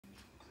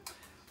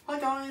Hi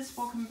guys,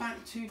 welcome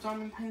back to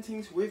Diamond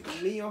Paintings with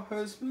me, your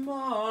host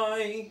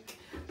Mike.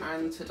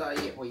 And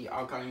today we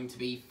are going to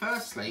be,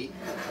 firstly,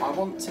 I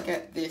want to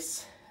get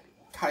this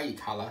K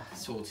colour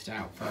sorted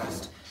out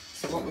first.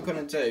 So what we're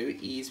going to do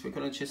is we're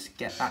going to just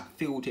get that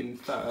filled in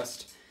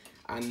first,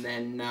 and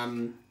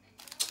then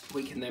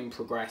we can then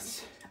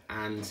progress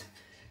and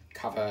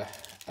cover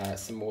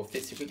some more of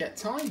this if we get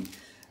time.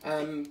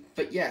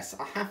 But yes,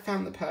 I have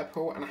found the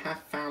purple and I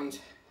have found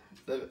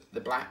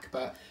the black,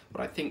 but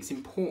what I think is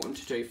important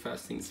to do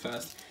first things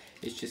first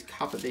is just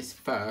cover this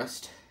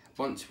first.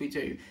 Once we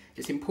do,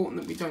 it's important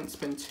that we don't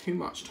spend too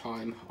much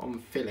time on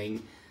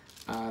filling,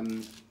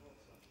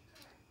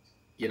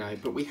 you know,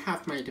 but we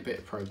have made a bit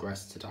of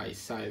progress today,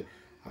 so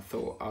I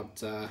thought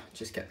I'd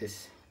just get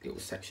this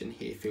little section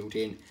here filled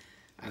in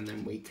and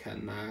then we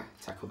can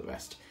tackle the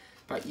rest.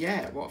 But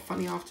yeah, what a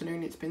funny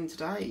afternoon it's been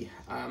today.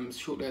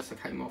 Shortly as I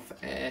came off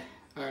air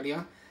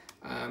earlier,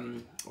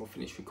 or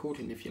finished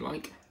recording if you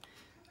like,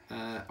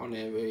 on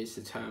air is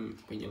the term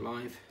when you're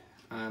live,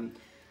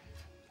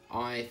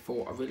 I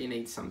thought I really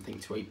need something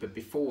to eat, but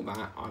before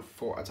that I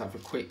thought I'd have a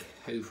quick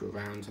hoover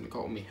around, and I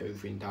got all my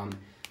hoovering done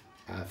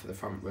for the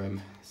front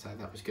room, so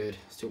that was good.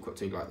 Still got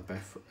to do like the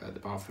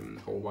bathroom and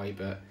the hallway,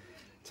 but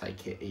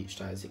take it each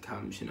day as it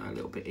comes, you know, a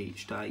little bit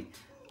each day,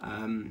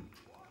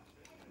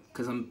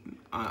 because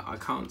I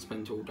can't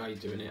spend all day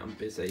doing it, I'm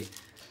busy.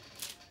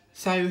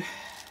 So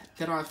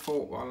then I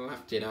thought, well, I'll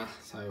have dinner,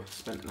 so I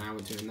spent an hour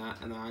doing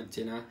that, and I had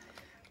dinner.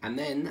 And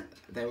then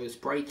there was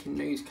breaking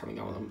news coming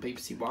on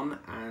BBC One,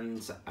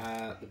 and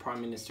the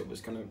Prime Minister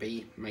was going to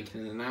be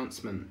making an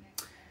announcement.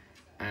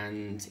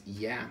 And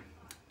yeah,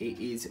 it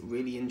is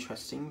really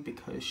interesting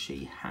because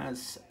she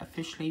has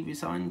officially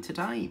resigned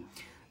today.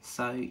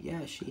 So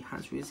yeah, she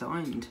has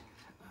resigned.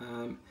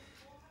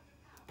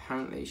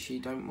 Apparently she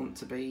don't want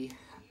to be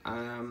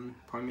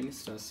Prime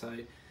Minister. So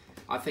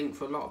I think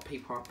for a lot of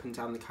people up and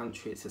down the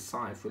country, it's a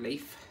sigh of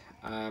relief.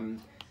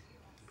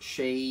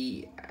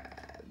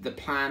 The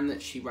plan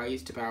that she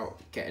raised about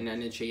getting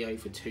energy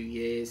over 2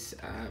 years,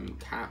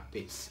 cap,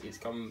 it's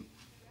gone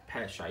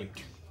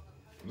pear-shaped,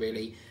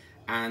 really.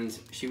 And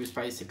she was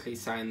basically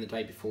saying the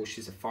day before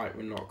she's a fighter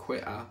and not a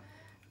quitter.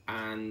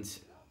 And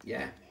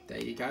yeah, there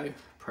you go.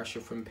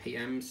 Pressure from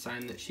PM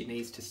saying that she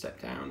needs to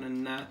step down,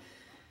 and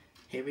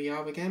here we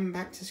are again,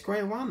 back to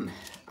square one.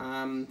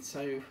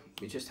 So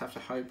we just have to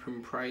hope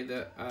and pray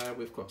that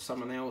we've got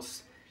someone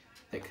else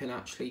that can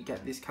actually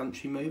get this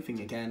country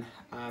moving again.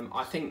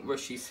 I think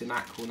Rishi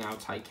Sunak will now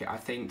take it. I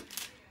think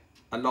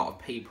a lot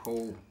of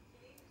people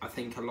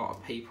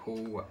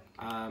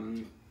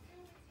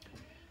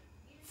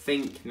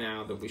think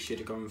now that we should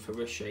have gone for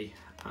Rishi.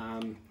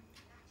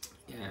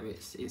 Yeah,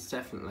 it's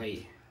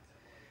definitely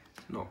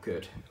not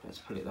good, let's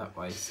put it that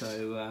way.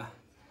 So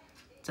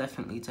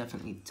definitely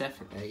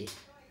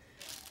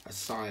a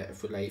sigh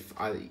of relief.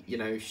 You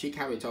know, if she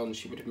carried on,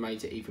 she would have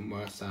made it even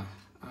worse.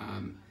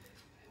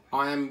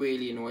 I am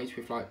really annoyed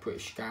with like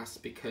British Gas,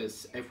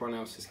 because everyone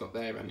else has got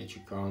their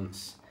energy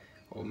grants,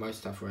 or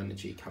most other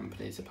energy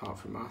companies apart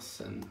from us,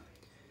 and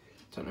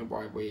don't know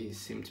why we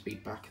seem to be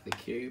back of the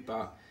queue.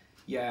 But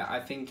yeah, I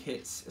think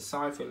it's a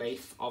sigh of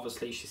relief.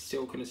 Obviously she's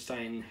still going to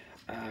stay in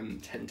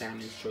 10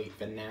 Downing Street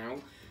for now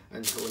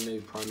until a new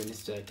Prime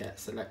Minister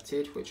gets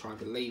elected, which I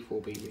believe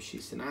will be Rishi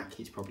Sunak.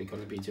 He's probably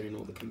going to be doing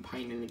all the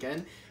campaigning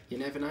again. You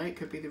never know, it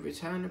could be the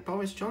return of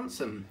Boris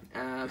Johnson.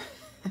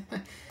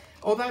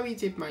 Although he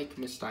did make a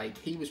mistake,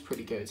 he was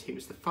pretty good. He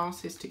was the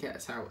fastest to get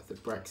us out of the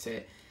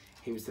Brexit.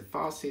 He was the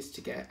fastest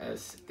to get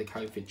us the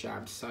COVID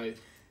jabs. So,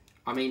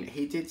 I mean,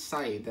 he did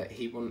say that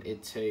he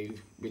wanted to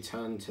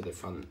return to the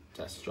front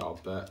desk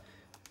job, but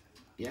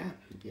yeah,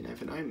 you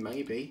never know,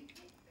 maybe.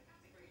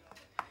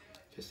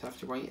 Just have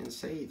to wait and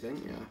see,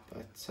 don't you?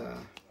 But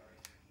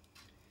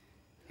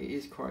it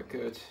is quite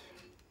good.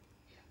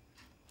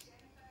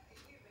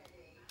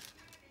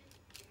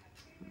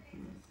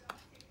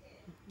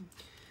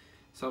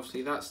 So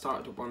obviously that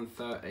started at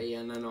 1:30,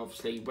 and then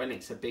obviously when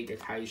it's a big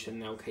occasion,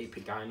 they'll keep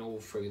it going all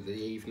through the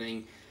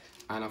evening.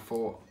 And I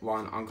thought,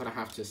 well, I'm going to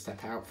have to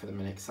step out for the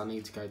minute because I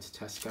need to go to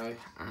Tesco.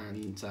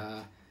 And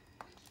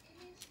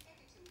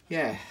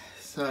yeah,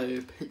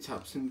 so picked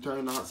up some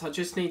donuts. I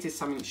just needed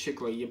something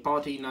sugary. Your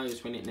body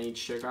knows when it needs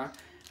sugar.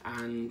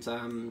 And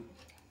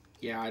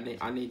yeah,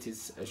 I needed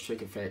a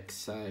sugar fix,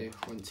 so I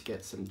went to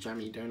get some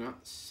jammy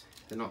donuts.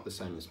 They're not the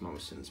same as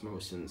Morrison's.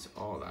 Morrison's,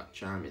 oh, that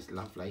jam is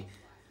lovely.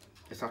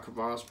 It's like a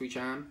raspberry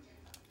jam.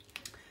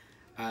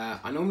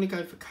 I normally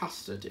go for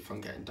custard if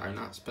I'm getting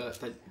donuts, but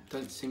they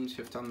don't seem to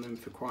have done them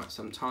for quite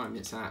some time.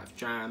 It's out of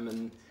jam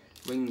and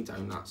ring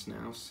donuts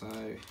now,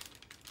 so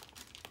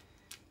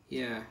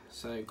yeah.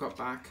 So got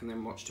back and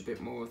then watched a bit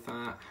more of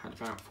that. Had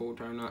about 4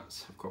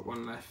 donuts. I've got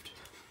 1 left.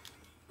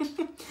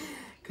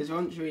 Because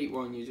once you eat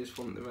one, you just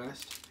want the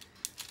rest.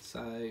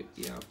 So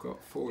yeah, I've got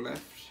 4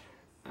 left,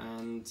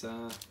 and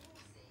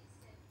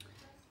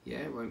yeah,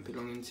 it won't be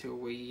long until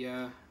we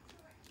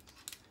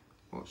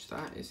watch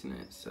that, isn't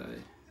it? So,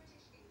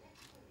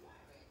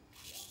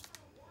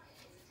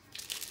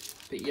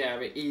 but yeah,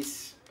 it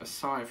is a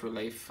sigh of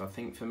relief, I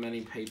think, for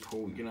many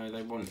people. You know,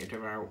 they wanted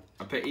her out.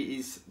 But it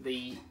is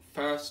the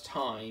first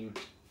time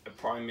a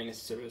Prime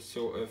Minister has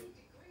sort of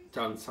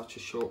done such a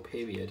short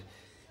period.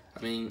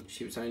 I mean,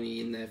 she was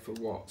only in there for,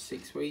 what,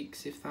 6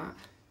 weeks, if that?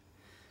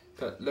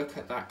 But look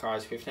at that,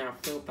 guys. We've now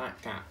filled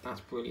that gap. That's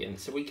brilliant.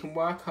 So we can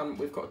work on,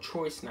 we've got a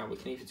choice now. We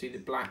can either do the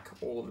black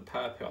or the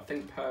purple. I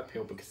think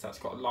purple, because that's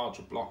got a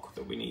larger block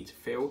that we need to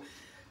fill.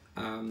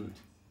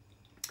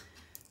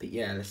 But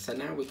yeah, so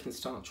now we can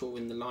start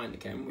drawing the line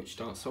again, which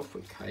starts off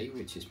with K,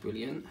 which is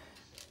brilliant.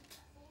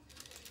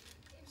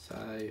 So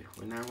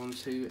we're now on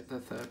to the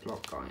third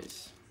block,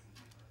 guys.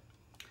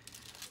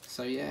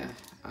 So yeah,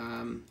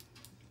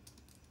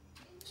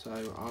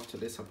 so after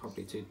this I'll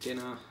probably do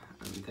dinner,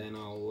 and then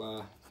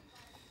I'll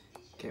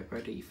get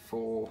ready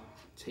for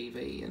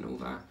TV and all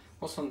that.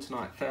 What's on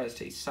tonight?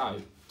 Thursday.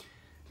 So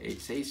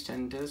it's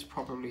EastEnders,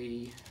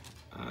 probably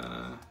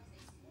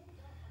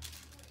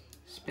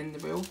Spin the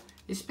Wheel.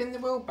 Is Spin the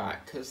Wheel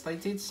back? Because they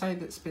did say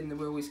that Spin the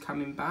Wheel is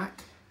coming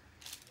back.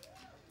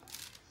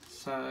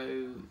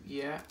 So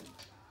yeah,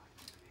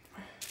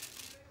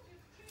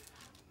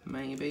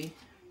 maybe.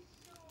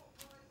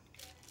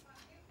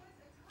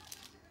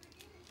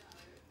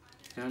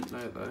 Don't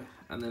know though.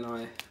 And then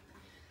I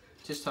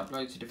just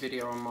uploaded a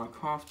video on my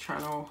craft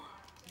channel.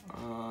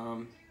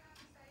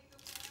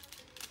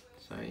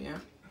 So yeah.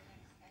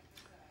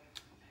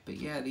 But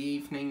yeah, the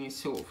evening is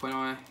sort of when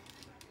I,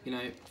 you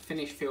know,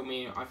 finish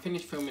filming. I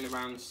finish filming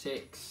around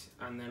 6,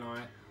 and then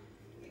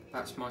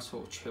that's my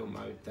sort of chill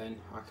mode then.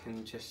 I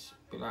can just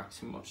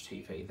relax and watch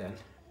TV then.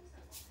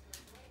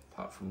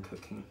 Apart from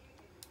cooking,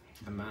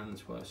 a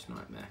man's worst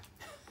nightmare.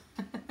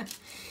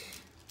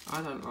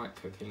 I don't like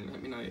cooking.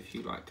 Let me know if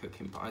you like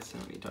cooking, but I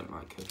certainly don't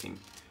like cooking.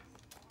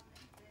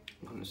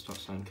 I'm going to stop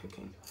saying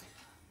cooking.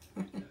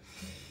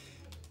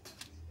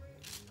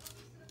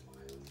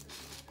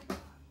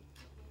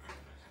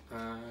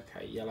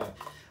 Okay, yellow.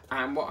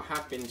 And what I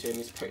have been doing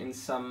is putting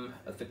some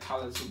of the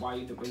colours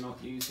away that we're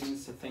not using.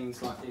 So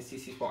things like this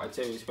is what I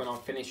do, is when I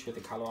finish with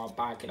the colour, I'll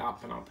bag it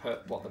up and I'll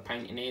put what the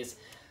painting is.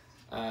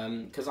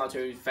 Because I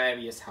do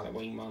various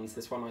Halloween ones.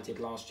 This one I did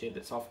last year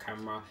that's off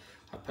camera.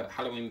 I put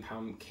Halloween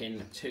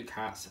pumpkin, 2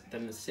 cats,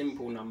 then the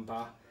symbol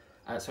number,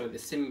 the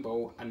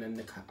symbol, and then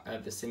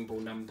the symbol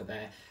number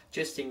there,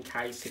 just in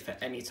case if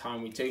at any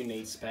time we do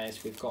need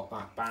spares, we've got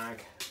that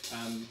bag.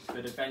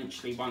 But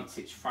eventually, once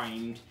it's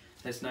framed,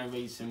 there's no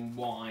reason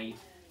why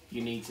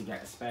you need to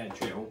get a spare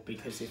drill,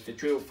 because if the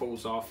drill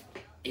falls off,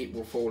 it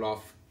will fall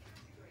off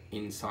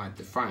inside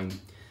the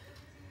frame.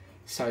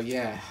 So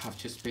yeah, I've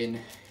just been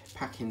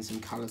packing some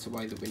colours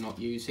away that we're not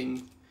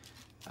using.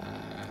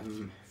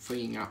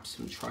 Freeing up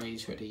some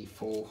trays ready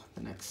for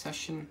the next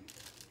session,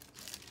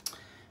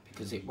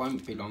 because it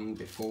won't be long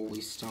before we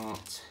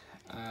start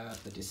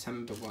the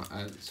December one,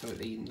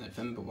 the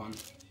November one.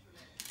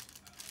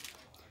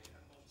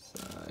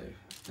 So,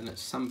 and at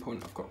some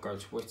point I've got to go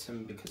to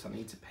Whittam because I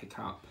need to pick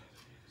up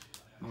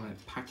my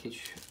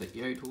package that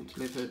Yodel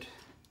delivered.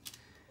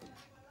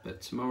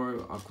 But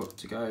tomorrow I've got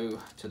to go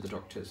to the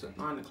doctor's at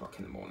 9 o'clock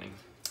in the morning.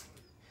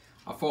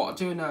 I thought I'd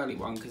do an early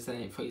one because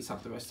then it frees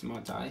up the rest of my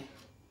day.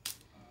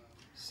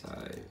 So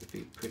it'd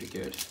be pretty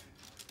good.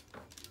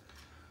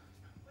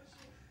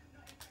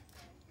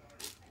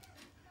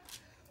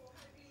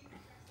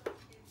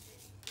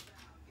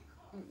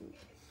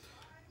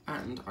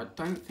 And I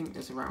don't think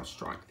there's a rail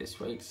strike this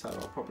week, so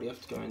I'll probably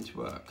have to go into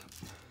work.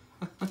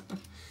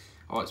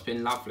 Oh, it's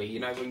been lovely, you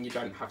know, when you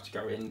don't have to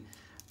go in.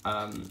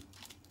 But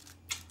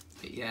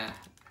yeah,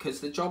 because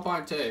the job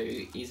I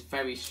do is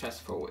very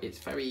stressful. It's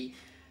very,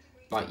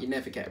 like, you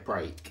never get a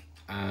break.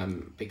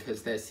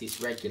 Because there's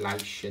this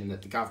regulation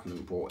that the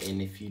government brought in.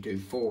 If you do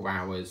 4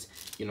 hours,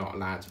 you're not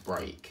allowed to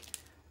break.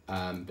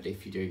 But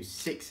if you do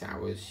 6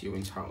 hours, you're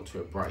entitled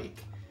to a break.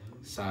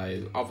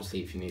 So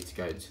obviously, if you need to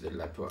go to the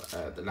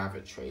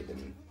lavatory,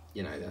 then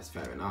you know that's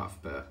fair enough.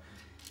 But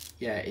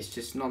yeah, it's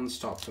just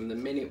non-stop from the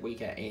minute we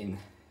get in.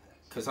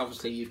 Because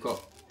obviously you've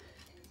got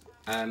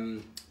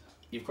 2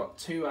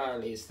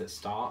 earlies that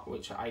start,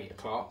 which are 8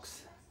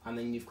 o'clocks, and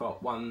then you've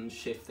got one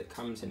shift that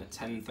comes in at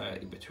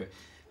 10:30 between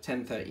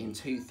 10:30 and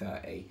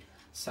 2:30.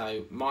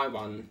 So my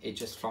one, it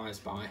just flies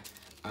by.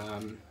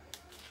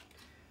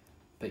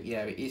 But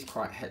yeah, it is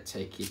quite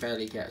hectic. You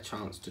barely get a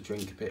chance to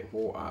drink a bit of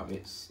water.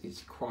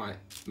 It's quite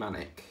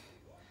manic.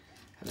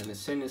 And then as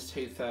soon as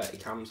 2:30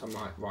 comes, I'm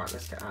like, right,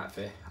 let's get out of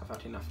here. I've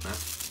had enough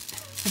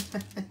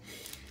now.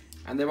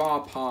 And there are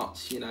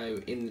parts, you know,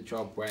 in the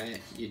job where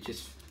you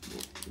just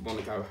want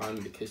to go home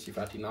because you've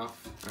had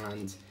enough,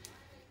 and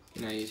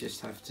you know, you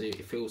just have to.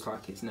 It feels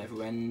like it's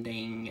never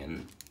ending,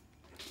 and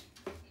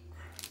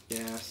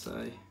yeah,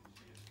 so.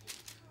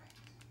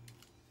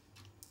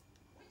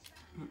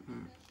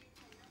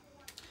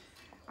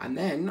 And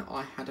then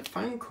I had a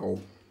phone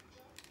call,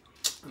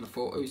 and I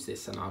thought, who's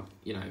this? And I,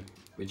 you know,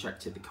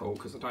 rejected the call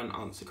because I don't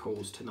answer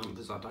calls to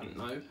numbers I don't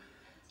know,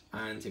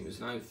 and it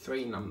was an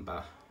 03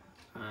 number,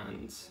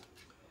 and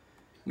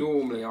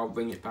normally I'll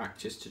ring it back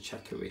just to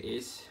check who it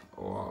is,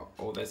 or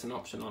there's an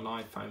option on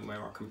iPhone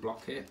where I can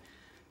block it,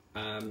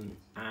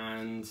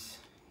 and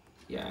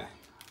yeah,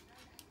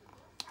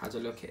 had a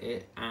look at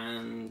it,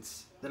 and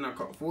then I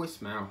got a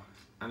voicemail,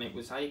 and it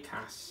was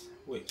ACAS,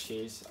 which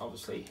is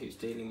obviously who's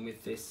dealing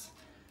with this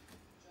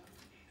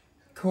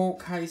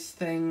court case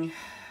thing.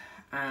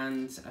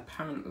 And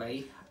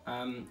apparently,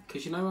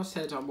 because you know I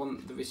said I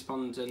want the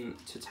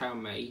respondent to tell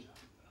me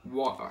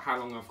how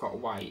long I've got to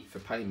wait for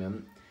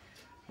payment.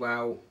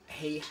 Well,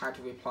 he had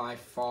a reply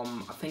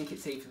from, I think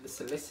it's either the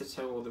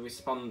solicitor or the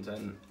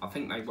respondent. I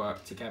think they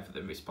work together,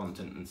 the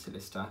respondent and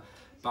solicitor,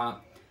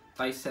 but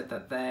they said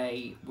that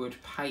they would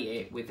pay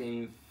it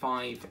within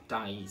 5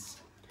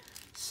 days.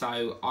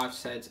 So I've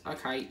said,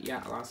 okay,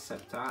 yeah, I'll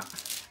accept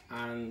that.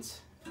 And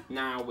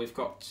now we've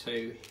got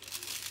to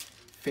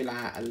fill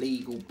out a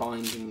legal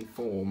binding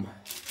form.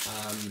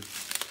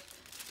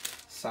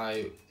 So,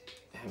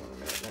 hang on a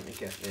minute, let me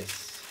get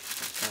this.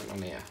 What's going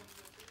on here?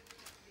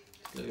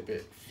 A little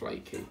bit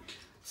flaky.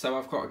 So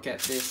I've got to get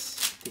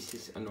this. This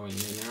is annoying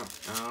me now.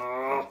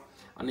 Oh,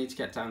 I need to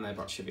get down there,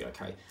 but it should be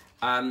okay.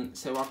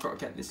 So I've got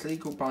to get this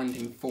legal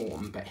binding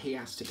form, but he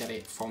has to get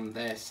it from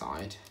their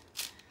side,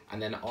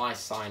 and then I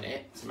sign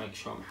it to make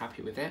sure I'm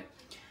happy with it.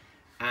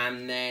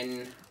 And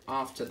then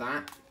after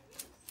that,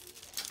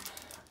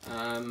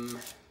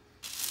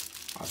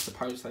 I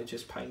suppose they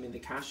just pay me the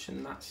cash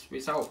and that's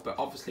resolved. But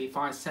obviously if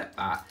I accept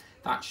that,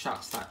 that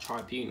shuts that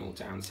tribunal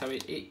down. So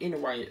it in a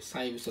way it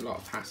saves a lot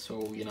of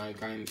hassle, you know,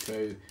 going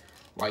through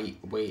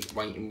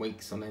waiting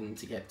weeks on end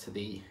to get to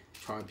the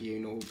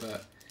tribunal.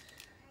 But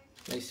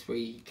at least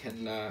we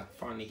can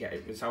finally get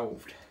it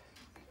resolved.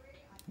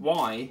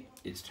 Why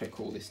it's took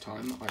all this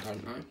time, I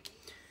don't know.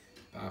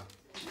 But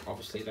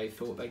obviously they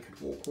thought they could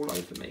walk all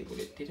over me. Well,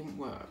 it didn't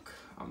work,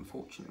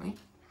 unfortunately.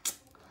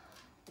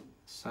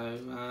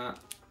 So,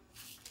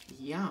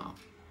 yeah.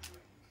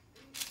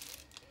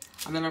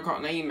 And then I got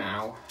an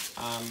email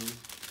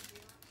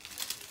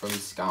from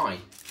Sky,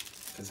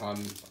 because I'm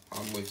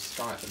with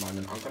Sky at the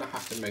moment. I'm going to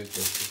have to move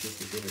this because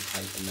this is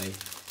irritating me.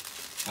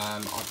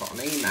 I got an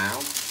email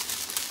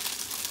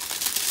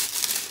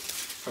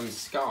from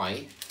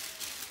Sky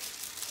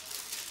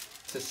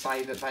to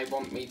say that they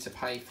want me to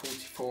pay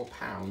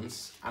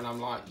 £44, and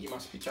I'm like, you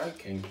must be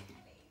joking.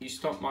 You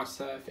stopped my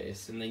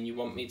service and then you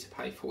want me to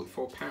pay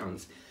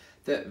 £44.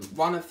 That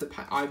one of the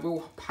I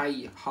will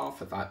pay half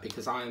of that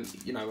because I'm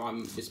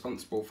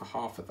responsible for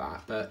half of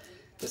that, but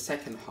the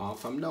second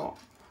half I'm not.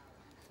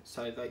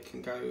 So they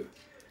can go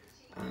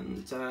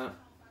and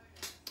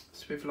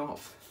swivel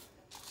off.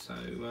 So,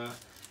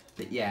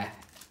 but yeah,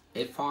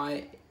 if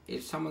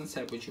someone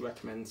said, would you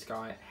recommend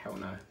Sky? Hell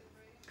no.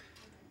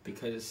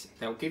 Because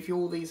they'll give you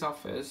all these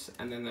offers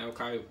and then they'll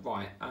go,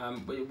 right,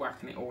 we're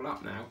whacking it all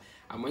up now.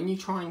 And when you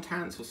try and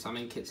cancel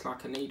something, it's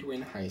like a needle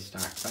in a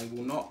haystack. They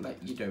will not let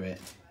you do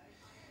it.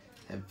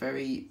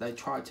 They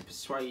try to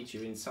persuade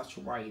you in such a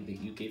way that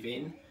you give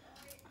in.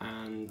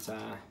 And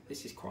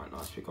this is quite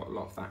nice. We've got a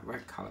lot of that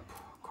red colour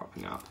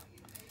cropping up.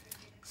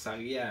 So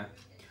yeah,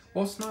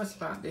 what's nice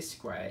about this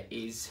square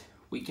is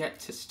we get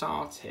to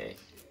start it.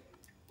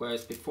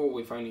 Whereas before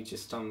we've only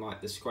just done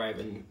like the square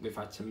and we've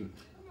had some,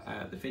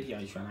 the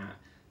videos run out.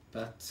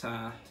 But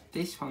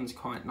this one's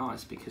quite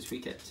nice because we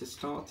get to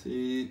start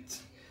it.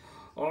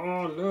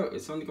 Oh look,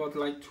 it's only got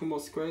like 2 more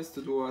squares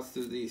to do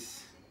after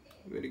this.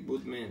 Very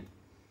good, man.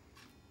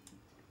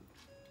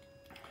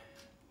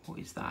 What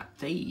is that?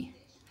 D.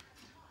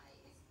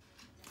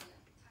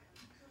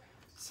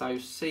 So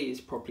C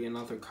is probably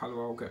another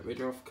colour I'll get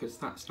rid of because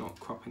that's not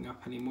cropping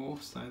up anymore,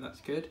 so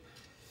that's good.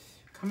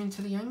 Coming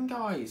to the end,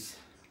 guys.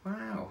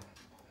 Wow.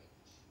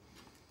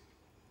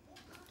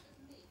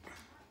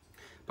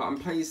 But I'm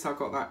pleased I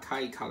got that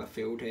K colour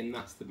filled in,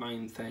 that's the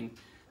main thing.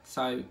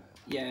 So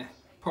yeah,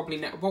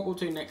 probably what we'll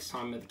do next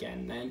time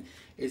again then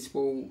is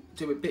we'll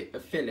do a bit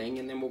of filling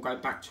and then we'll go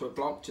back to a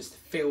block just to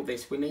fill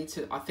this. We need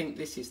to, I think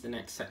this is the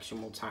next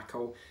section we'll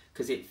tackle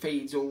because it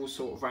feeds all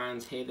sort of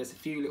around here. There's a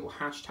few little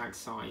hashtag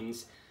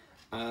signs,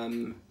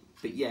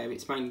 but yeah,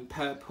 it's mainly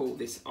purple,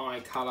 this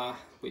eye colour,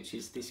 which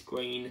is this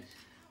green,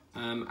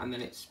 and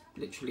then it's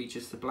literally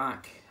just the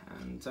black,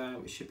 and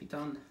we should be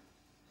done.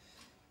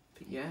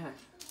 But yeah.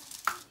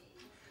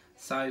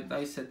 So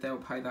they said they'll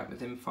pay that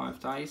within 5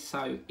 days.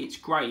 So it's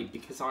great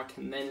because I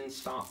can then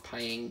start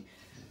paying,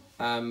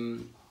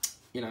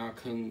 you know, I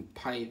can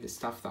pay the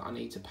stuff that I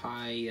need to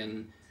pay,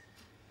 and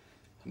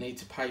I need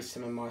to pay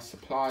some of my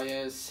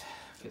suppliers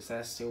because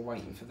they're still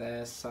waiting for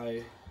theirs. So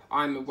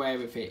I'm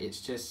aware of it. It's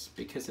just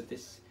because of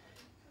this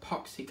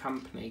epoxy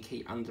company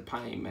keep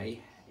underpaying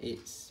me.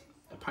 It's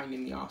a pain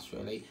in the arse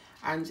really.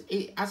 And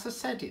it, as I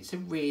said, it's a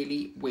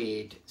really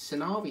weird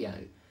scenario.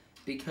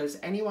 Because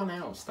anyone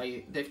else,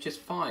 they've just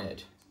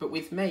fired. But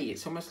with me,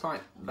 it's almost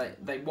like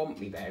they want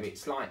me there.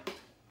 It's like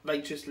they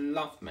just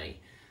love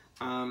me.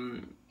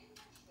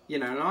 You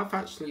know, and I've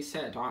actually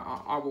said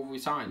I will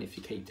resign if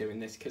you keep doing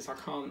this because I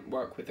can't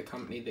work with a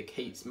company that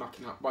keeps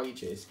mucking up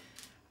wages.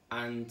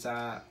 And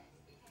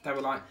they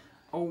were like,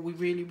 oh, we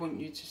really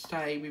want you to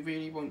stay. We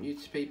really want you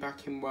to be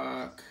back in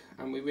work.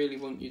 And we really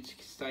want you to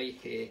stay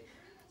here.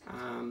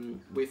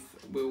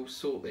 We'll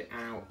sort it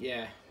out.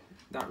 Yeah.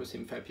 That was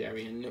in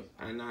February,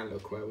 and now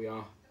look where we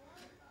are.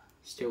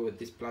 still with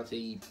this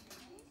bloody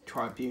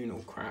tribunal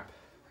crap.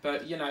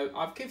 But, you know,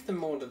 I've given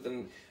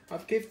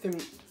them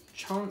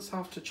chance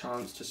after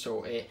chance to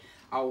sort it.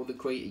 Oh, the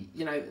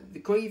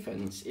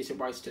grievance is a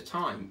waste of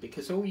time,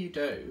 because all you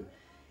do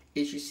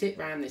is you sit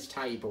round this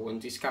table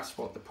and discuss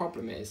what the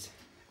problem is,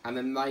 and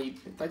then they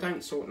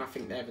don't sort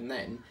nothing there and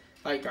then.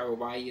 They go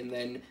away and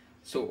then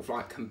sort of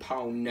like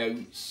compile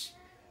notes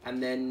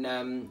and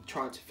then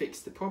try to fix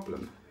the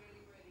problem.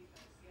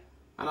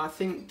 And I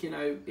think, you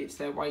know, it's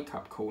their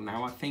wake-up call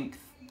now. I think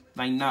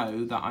they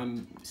know that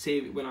I'm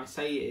serious. When I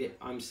say it,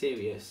 I'm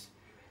serious.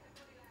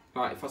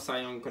 Like, if I say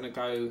I'm going to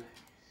go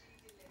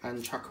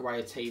and chuck away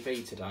a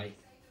TV today,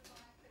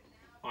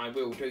 I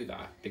will do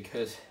that,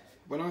 because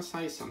when I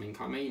say something,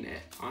 I mean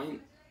it.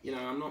 I'm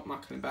not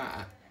mucking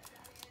about.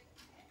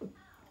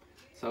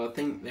 So I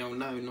think they'll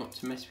know not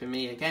to mess with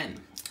me again.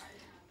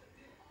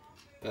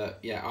 But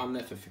yeah, I'll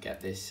never forget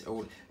this.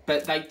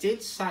 But they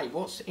did say,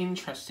 what's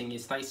interesting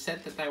is they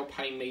said that they'll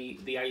pay me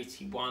the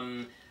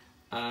 £81,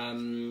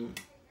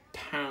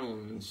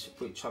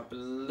 which I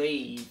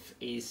believe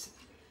is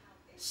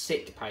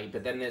sick pay.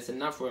 But then there's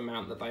another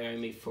amount that they owe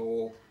me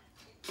for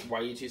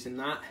wages and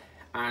that.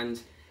 And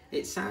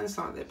it sounds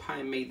like they're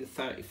paying me the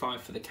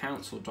 35 for the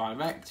council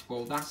direct.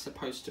 Well, that's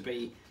supposed to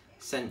be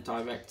sent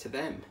direct to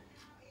them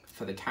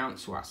for the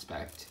council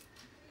aspect.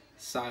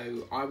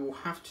 So I will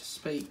have to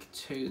speak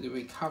to the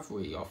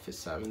recovery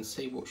officer and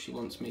see what she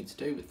wants me to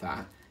do with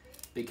that,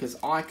 because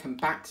I can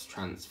back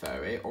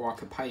transfer it or I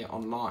could pay it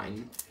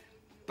online.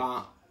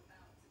 But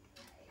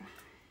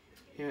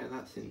yeah,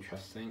 that's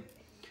interesting.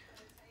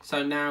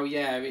 So now,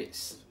 yeah,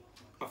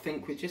 I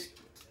think we're just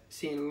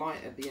seeing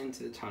light at the end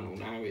of the tunnel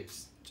now.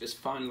 It's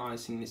just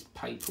finalising this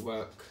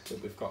paperwork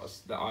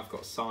that I've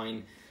got to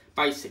sign.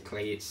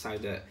 Basically, it's so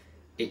that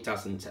it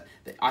doesn't.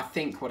 I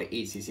think what it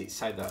is it's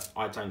so that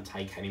I don't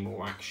take any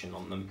more action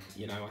on them.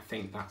 You know, I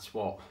think that's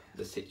what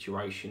the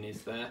situation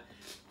is there.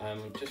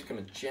 I'm just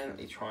going to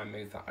gently try and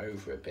move that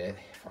over a bit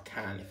if I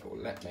can, if it will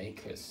let me,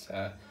 because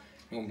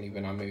normally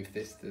when I move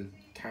this, the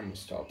camera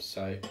stops.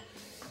 So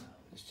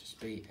let's just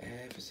be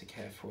ever so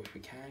careful if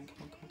we can.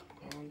 Come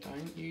on,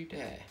 don't you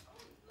dare.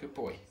 Good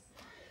boy.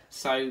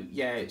 So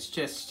yeah, it's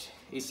just,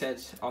 he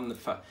said on the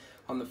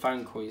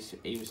phone call,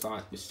 he was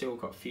like, we've still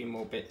got a few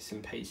more bits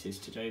and pieces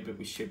to do, but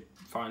we should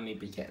finally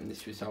be getting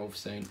this resolved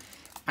soon.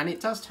 And it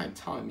does take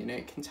time, you know,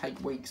 it can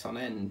take weeks on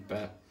end,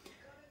 but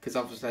because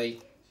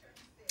obviously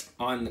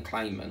I'm the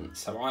claimant,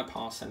 so I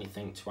pass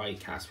anything to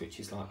ACAS, which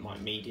is like my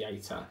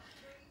mediator,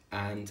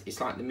 and it's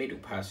like the middle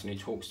person who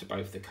talks to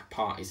both the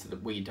parties, so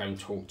that we don't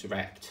talk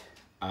direct.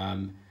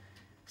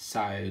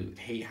 So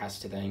he has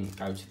to then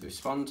go to the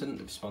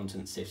respondent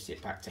sifts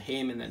it back to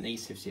him, and then he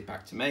sifts it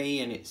back to me,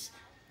 and it'd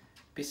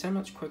be so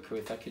much quicker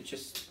if they could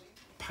just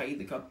pay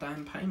the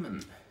goddamn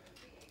payment.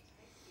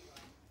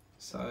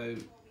 So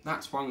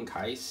that's one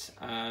case.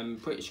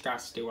 British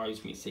Gas still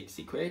owes me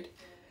 60 quid.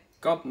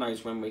 God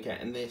knows when we're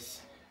getting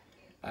this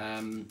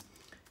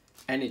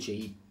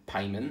energy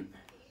payment,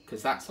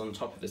 because that's on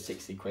top of the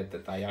 60 quid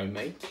that they owe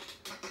me.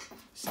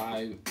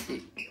 So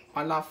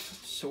I love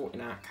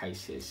sorting out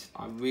cases.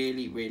 I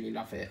really, really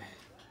love it.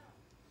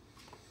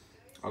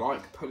 I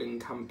like pulling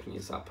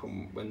companies up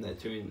on when they're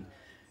doing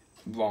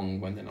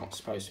wrong, when they're not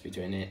supposed to be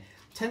doing it.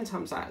 10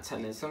 times out of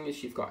 10, as long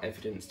as you've got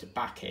evidence to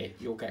back it,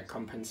 you'll get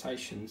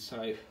compensation. So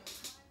they're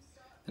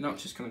not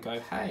just going to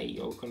go, hey,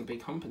 you're going to be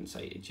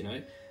compensated, you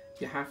know.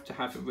 You have to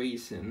have a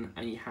reason,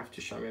 and you have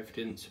to show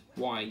evidence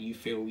why you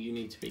feel you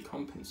need to be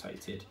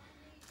compensated.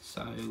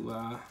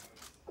 So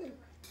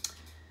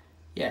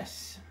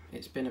yes,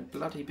 it's been a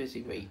bloody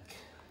busy week.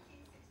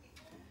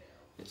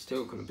 It's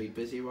still going to be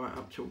busy right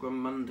up till on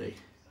Monday.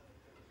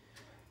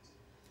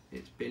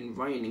 It's been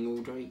raining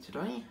all day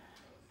today,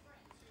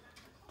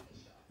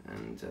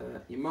 and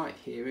you might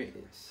hear it,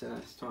 it's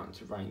starting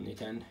to rain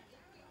again.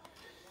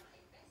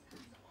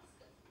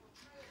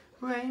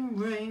 Rain,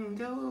 rain,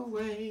 go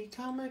away,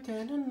 come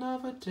again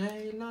another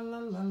day, la la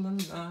la la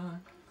la.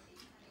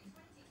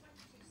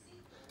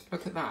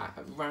 Look at that,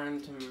 a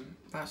random,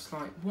 that's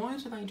like, why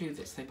do they do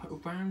this? They put a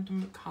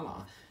random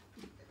colour,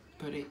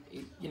 but it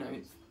you know,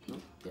 it's not,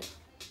 yeah.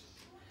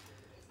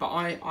 But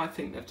I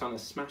think they've done a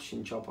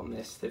smashing job on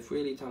this. They've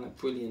really done a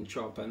brilliant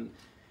job, and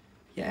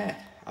yeah,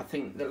 I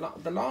think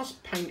the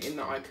last painting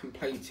that I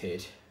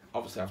completed,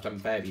 obviously I've done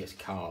various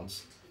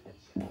cards,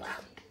 I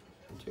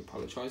do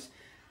apologise.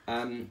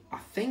 I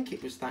think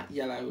it was that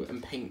yellow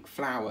and pink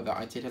flower that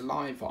I did a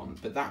live on,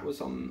 but that was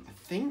on, I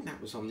think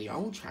that was on the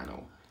old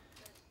channel.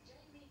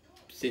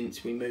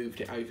 Since we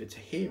moved it over to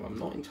here, I'm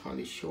not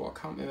entirely sure, I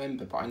can't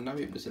remember, but I know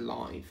it was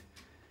alive.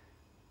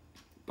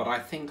 But I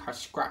think I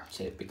scrapped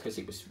it because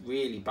it was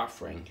really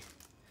buffering.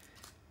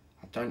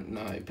 I don't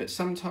know, but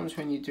sometimes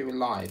when you do a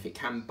live, it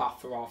can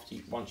buffer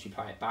once you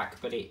play it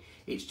back, but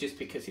it's just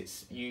because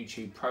it's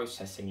YouTube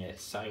processing it.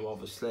 So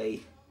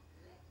obviously,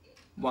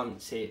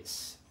 once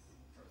it's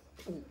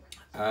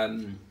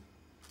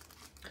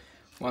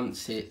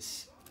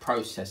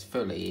processed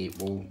fully,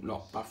 it will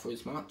not buffer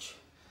as much.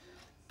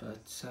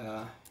 But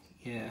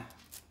yeah,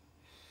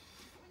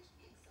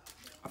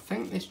 I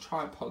think this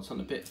tripod's on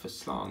a bit of a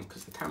slant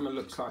because the camera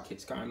looks like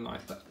it's going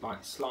like that,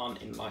 like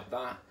slanting like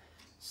that.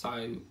 So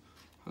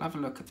I'll have a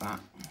look at that.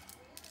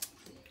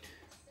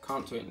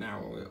 Can't do it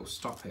now or it'll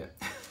stop it.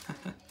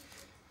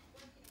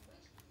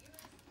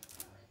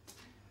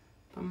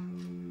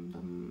 Bum,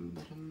 bum,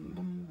 ba-dum,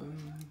 bum, bum.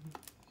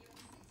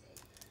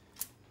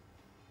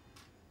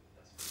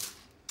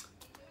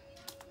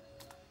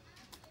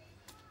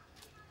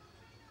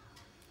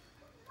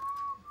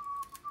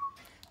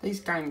 These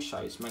game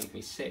shows make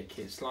me sick.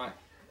 It's like,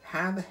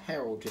 how the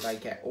hell do they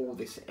get all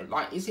this?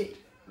 Like, is it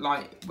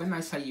like when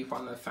they say you've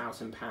won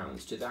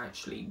 £1,000, do they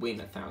actually win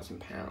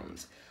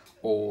 £1,000,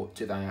 or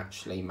do they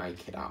actually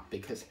make it up?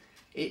 Because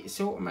it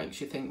sort of makes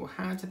you think, well,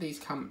 how do these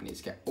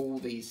companies get all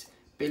these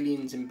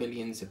billions and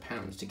billions of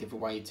pounds to give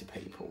away to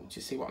people? Do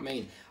you see what I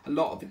mean? A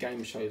lot of the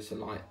game shows are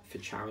like for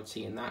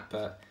charity and that,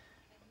 but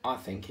I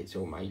think it's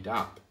all made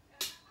up.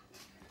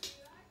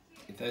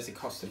 If there's a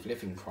cost of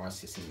living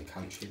crisis in the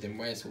country, then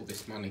where's all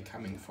this money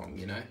coming from,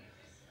 you know,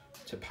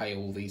 to pay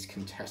all these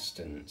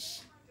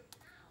contestants?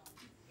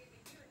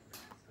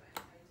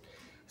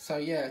 So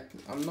yeah,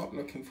 I'm not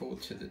looking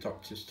forward to the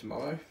doctors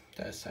tomorrow.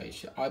 Dare say,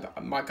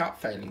 my gut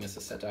feeling, as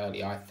I said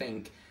earlier, I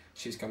think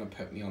she's going to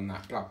put me on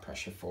that blood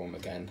pressure form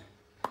again,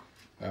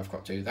 where I've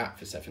got to do that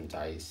for 7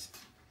 days.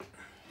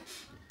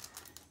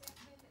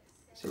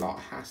 It's a lot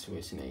of hassle,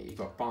 isn't it? You've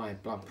got to buy a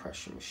blood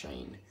pressure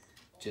machine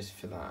just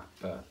for that,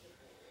 but...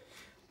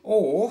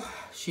 Or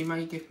she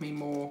may give me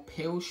more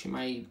pills.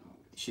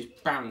 She's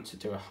bound to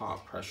do a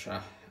heart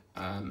pressure,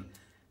 and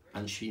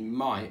she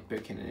might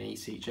book in an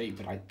ECG,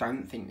 but I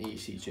don't think the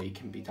ECG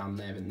can be done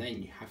there and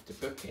then. You have to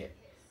book it,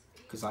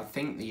 because I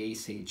think the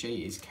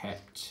ECG is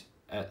kept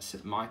at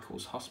St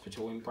Michael's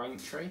Hospital in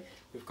Braintree.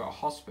 We've got a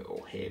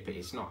hospital here, but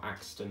it's not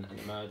accident and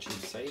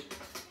emergency.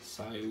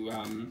 So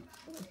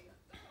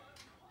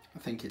I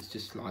think it's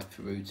just like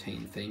for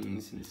routine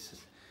things, and it's,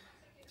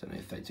 I don't know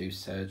if they do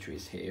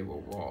surgeries here or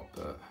what,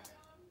 but...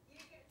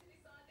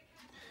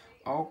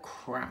 Oh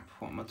crap,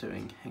 what am I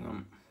doing? Hang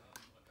on.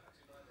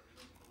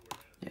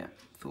 Yeah,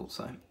 thought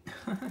so.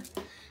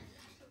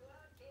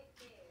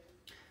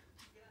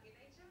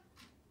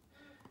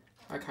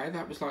 Okay,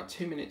 that was like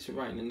 2 minutes of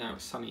rain and now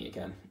it's sunny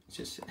again. It's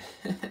just...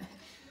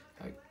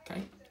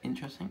 Okay,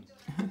 interesting.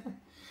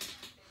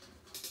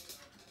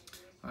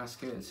 That's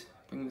good.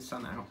 Bring the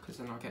sun out, because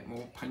then I'll get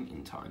more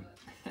painting time.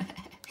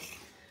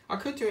 I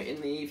could do it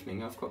in the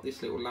evening. I've got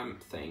this little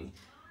lamp thing,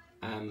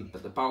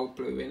 but the bulb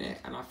blew in it,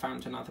 and I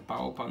found another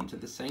bulb under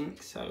the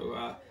sink,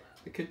 so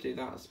we could do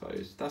that, I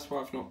suppose. That's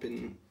why I've not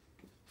been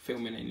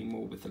filming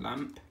anymore with the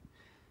lamp.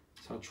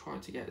 So I'll try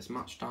to get as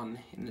much done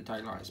in the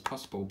daylight as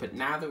possible. But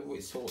now that we're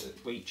sort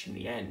of reaching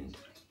the end,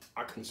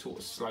 I can sort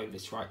of slow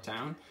this right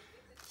down.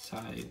 So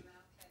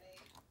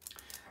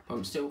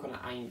I'm still going to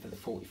aim for the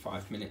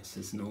 45 minutes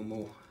as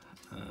normal.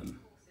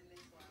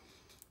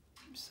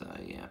 So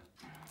yeah.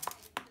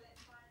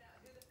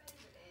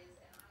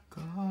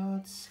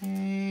 God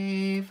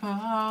save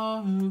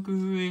our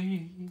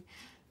gracious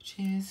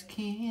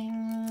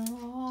King,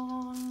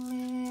 long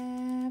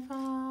live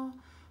our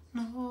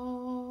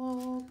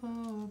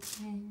noble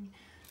King.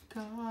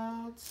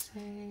 God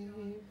save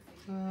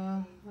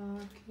the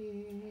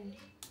King.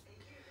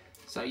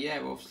 So yeah,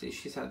 obviously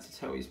she's had to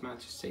tell His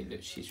Majesty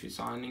that she's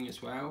resigning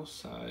as well.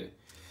 So,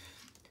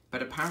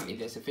 but apparently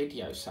there's a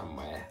video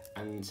somewhere,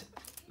 and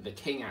the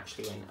King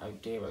actually went, oh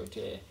dear,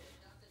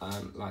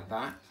 like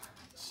that.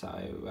 So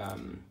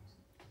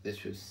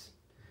this was,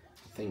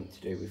 I think,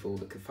 to do with all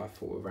the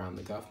kerfuffle around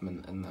the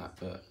government and that,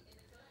 but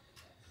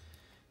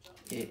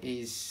it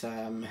is,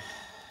 I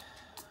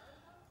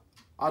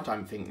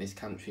don't think this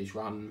country's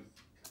run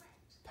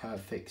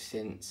perfect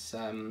since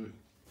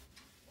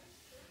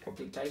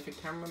probably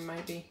David Cameron,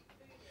 maybe.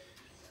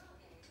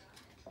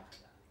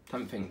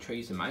 Don't think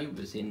Theresa May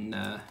was in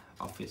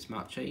office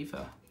much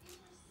either.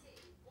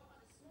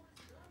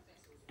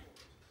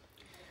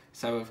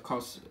 So of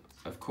course,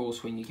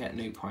 when you get a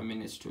new Prime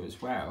Minister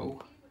as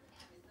well,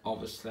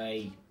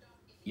 obviously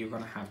you're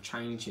going to have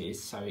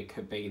changes. So it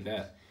could be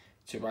that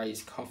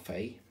Theresa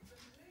Coffey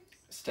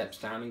steps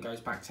down and goes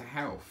back to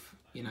health.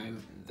 You know,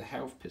 the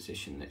health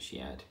position that she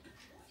had.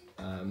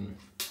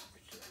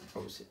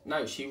 What was it?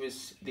 No, she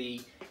was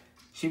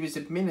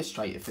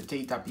administrator for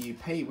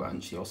DWP,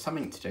 weren't she, or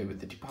something to do with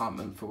the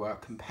Department for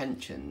Work and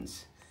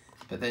Pensions.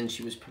 But then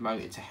she was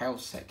promoted to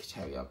health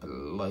secretary, I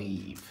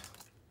believe.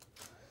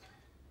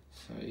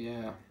 So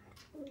yeah.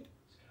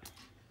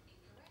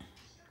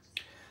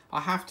 I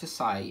have to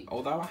say,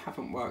 although I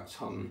haven't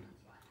worked on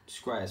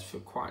squares for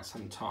quite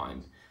some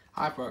time,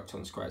 I've worked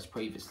on squares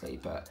previously,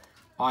 but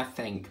I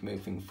think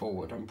moving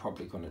forward I'm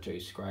probably going to do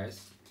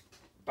squares.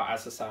 But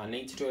as I say, I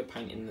need to do a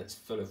painting that's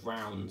full of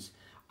rounds,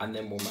 and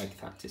then we'll make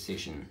that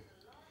decision.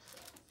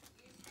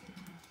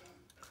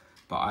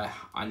 But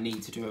I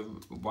need to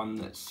do one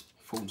that's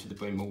full to the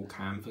brim, all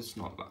canvas,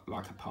 not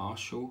like a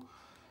partial.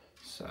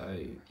 So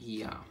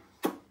yeah.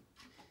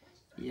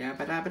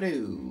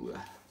 Yabba-dabba-doo.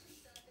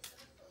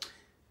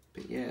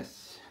 But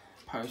yes,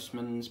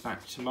 postman's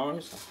back tomorrow,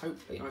 so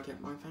hopefully I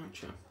get my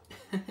voucher.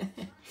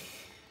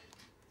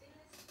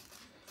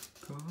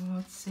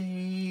 God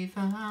save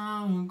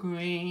our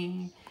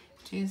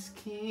greatest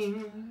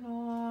King,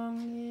 long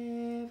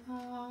live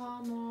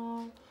our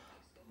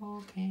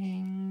noble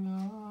King.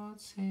 God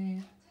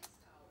save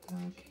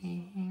the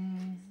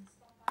King.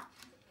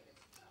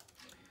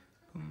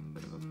 Bum, ba,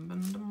 bum,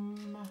 bum, bum,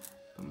 bum, ba,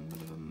 bum,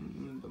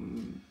 bum,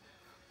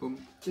 bum.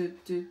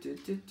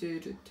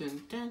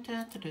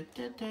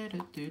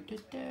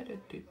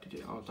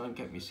 Oh, don't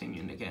get me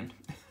singing again.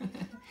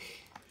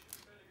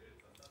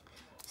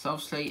 So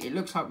obviously it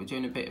looks like we're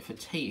doing a bit of a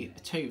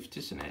tooth,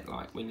 doesn't it?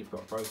 Like when you've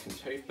got a broken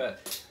tooth,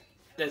 but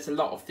there's a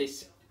lot of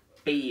this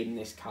B in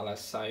this colour,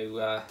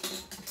 so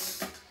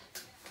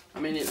I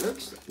mean it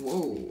looks,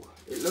 whoa,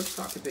 it looks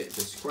like a bit of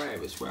a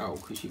square as well,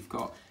 because you've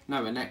got,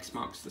 no, an X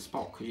marks the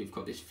spot, because you've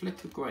got this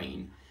flick of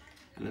green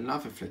and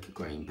another flick of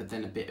green, but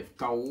then a bit of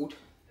gold.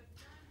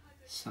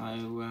 So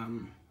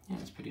yeah,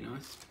 it's pretty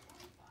nice.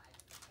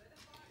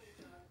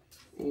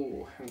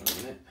 Oh, hang on a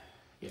minute.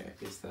 Yeah, it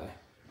is there.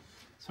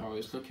 So I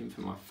was looking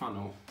for my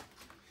funnel.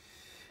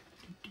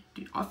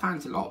 I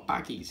found a lot of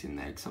baggies in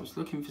there because I was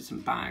looking for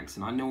some bags,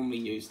 and I normally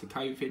use the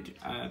COVID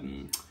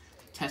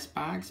test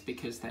bags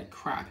because they're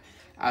crap.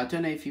 I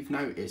don't know if you've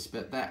noticed,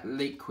 but that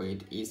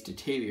liquid is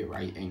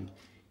deteriorating.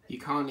 You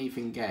can't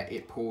even get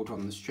it poured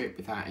on the strip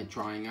without it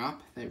drying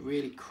up. They're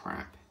really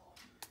crap.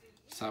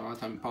 So I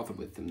don't bother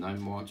with them no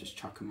more. I just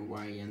chuck them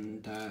away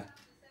and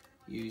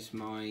use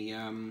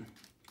my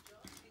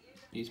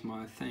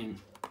thing.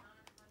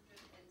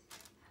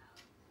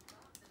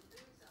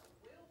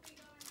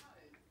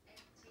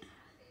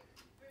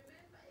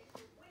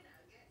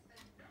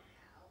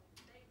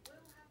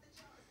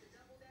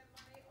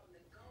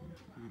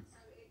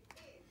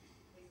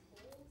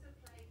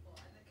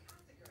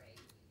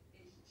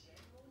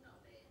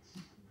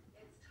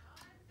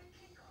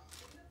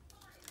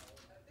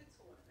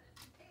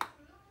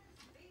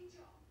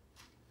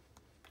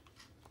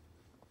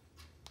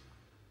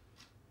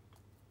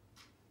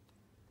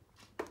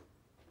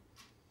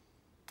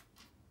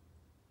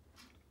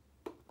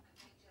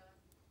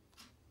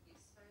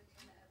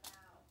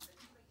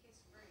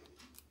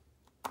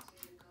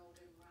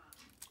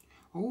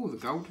 Oh, the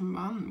golden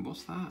run,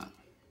 what's that?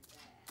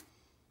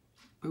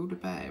 Build a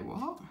bear,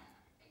 what?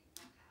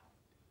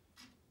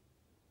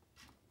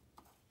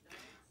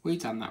 We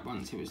done that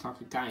once, it was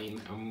like a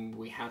game, and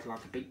we had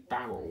like a big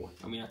barrel,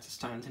 and we had to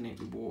stand in it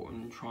with water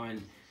and try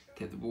and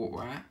get the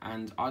water out,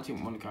 and I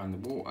didn't want to go in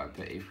the water,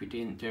 but if we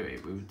didn't do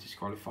it, we were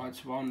disqualified,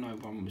 so while no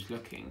one was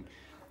looking,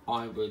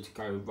 I would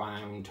go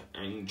round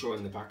and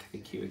join the back of the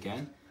queue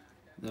again.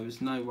 There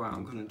was no way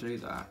I'm going to do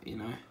that, you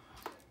know.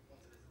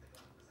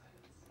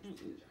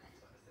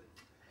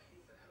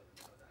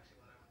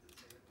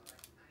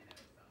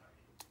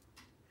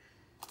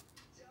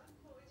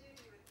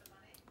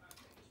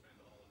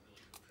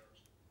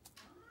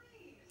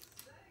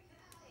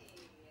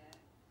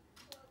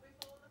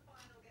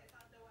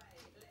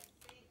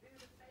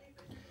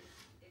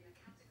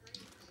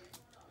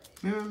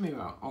 Mirror,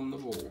 mirror on the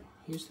wall,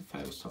 who's the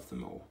fairest of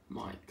them all?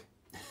 Mike.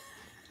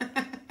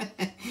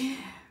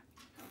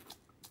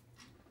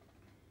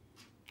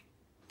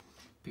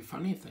 Be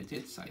funny if they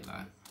did say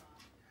that.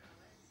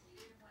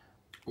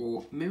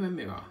 Or mirror,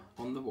 mirror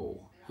on the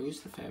wall,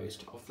 who's the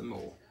fairest of them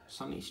all?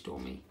 Sunny,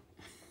 Stormy.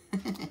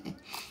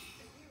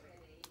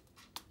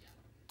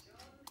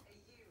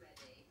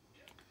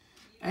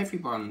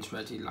 Everyone's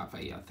ready,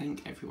 lovey. I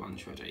think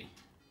everyone's ready.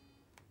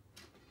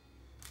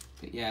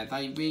 But yeah,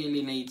 they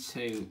really need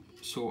to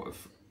sort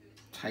of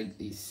take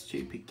these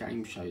stupid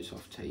game shows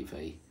off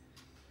TV.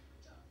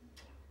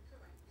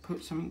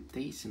 Put something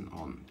decent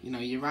on. You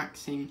know, they're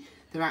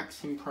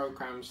axing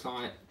programs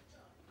like,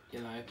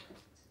 you know,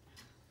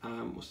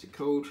 what's it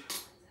called?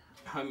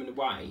 Home and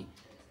Away.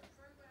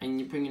 And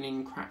you're bringing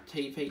in crap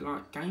TV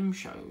like game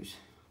shows.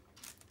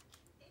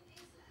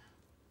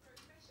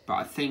 But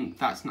I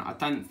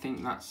don't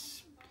think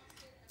that's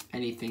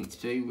anything to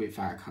do with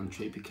our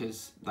country,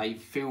 because they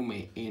film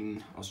it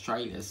in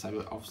Australia,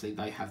 so obviously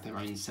they have their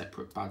own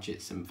separate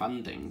budgets and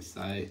funding,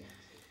 so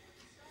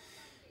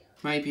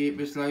maybe it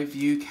was low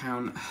view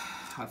count.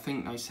 I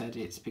think they said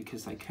it's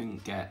because they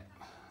couldn't get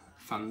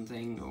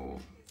funding, or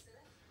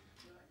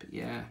but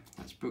yeah,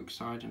 that's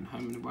Brookside and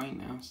Home and Away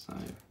now. So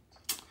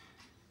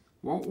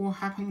what will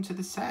happen to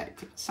the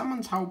set?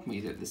 Someone told me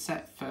that the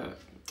set for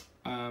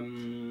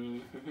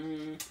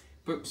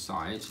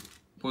Brookside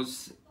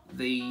was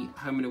the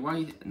Home and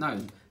Away. No,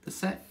 the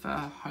set for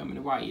Home and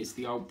Away is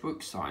the old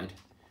Brookside.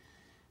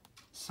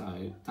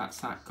 So that's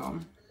that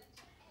gone.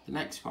 The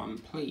next one,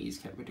 please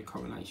get rid of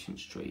Coronation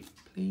Street.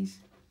 Please,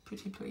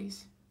 pretty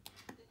please.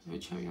 With a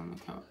cherry on the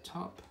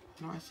top.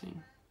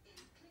 Icing.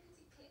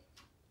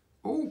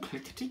 Oh,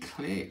 clickety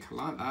click. I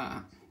like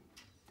that.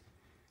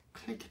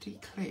 Clickety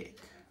click.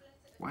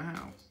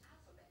 Wow.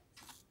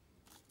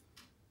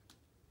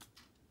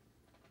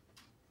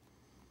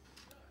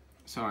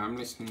 Sorry, I'm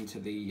listening to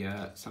the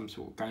some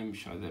sort of game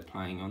show they're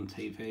playing on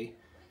TV,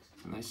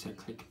 and they said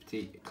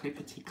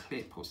clippity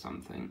clip or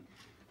something.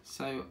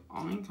 So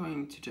I'm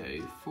going to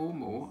do 4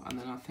 more, and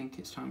then I think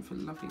it's time for a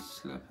lovely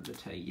slurp of the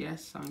tea.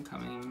 Yes, I'm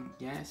coming.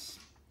 Yes.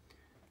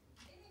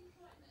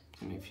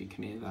 don't know if you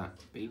can hear that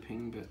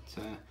beeping, but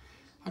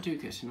I do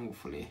get an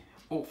awfully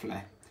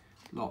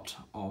lot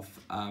of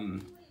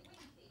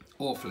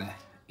awfully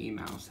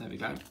emails. There we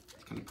go.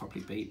 It's going to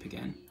probably beep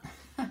again.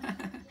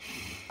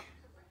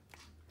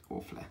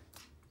 Awfully.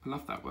 I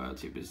love that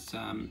word. It was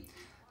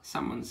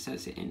someone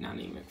says it in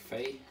Nanny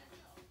McPhee.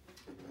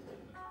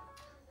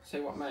 See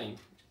what I mean?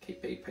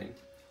 Keep beeping.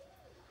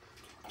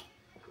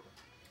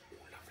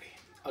 Lovely.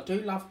 I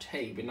do love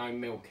tea with no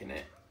milk in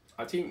it.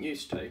 I didn't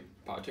used to,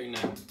 but I do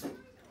now.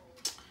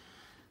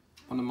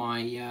 One of my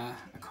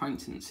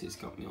acquaintances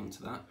got me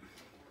onto that.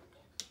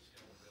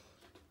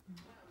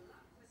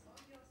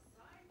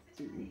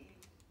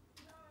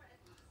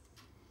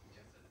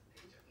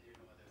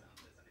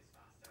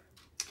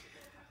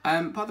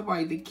 By the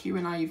way, the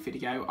Q&A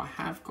video, I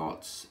have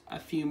got a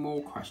few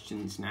more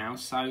questions now,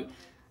 so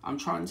I'm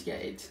trying to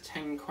get it to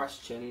 10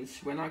 questions.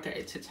 When I get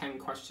it to 10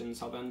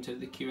 questions, I'll then do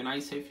the Q&A.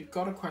 So if you've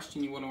got a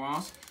question you want to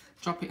ask,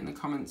 drop it in the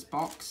comments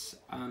box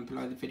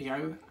below the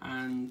video,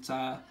 and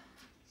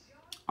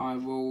I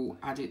will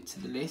add it to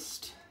the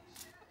list.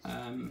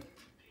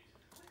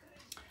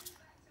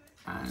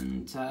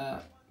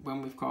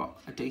 When we've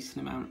got a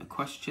decent amount of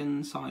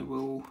questions, I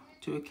will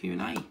do a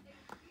Q&A.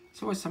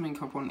 It's always something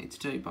I've wanted to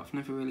do, but I've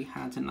never really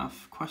had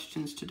enough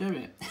questions to do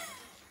it.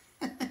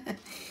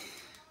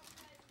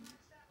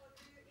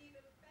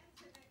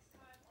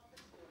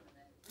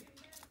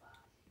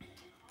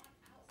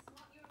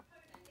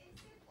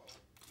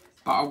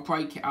 But I'll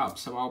break it up,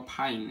 so I'll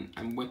paint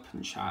and whip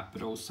and chat,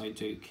 but also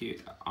do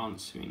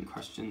answering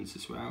questions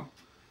as well.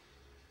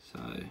 So,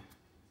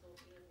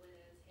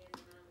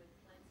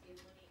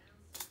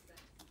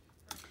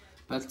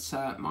 but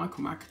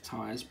Michael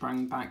McIntyre's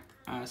bring back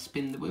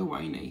Spin the Wheel,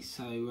 ain't he?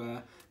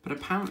 So, but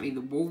apparently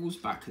the Wall's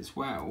back as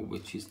well,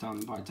 which is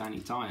done by Danny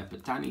Dyer.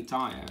 But Danny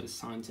Dyer has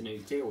signed a new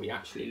deal. He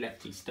actually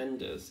left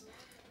EastEnders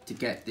to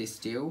get this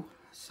deal.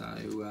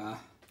 So,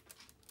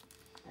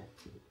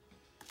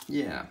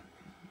 yeah.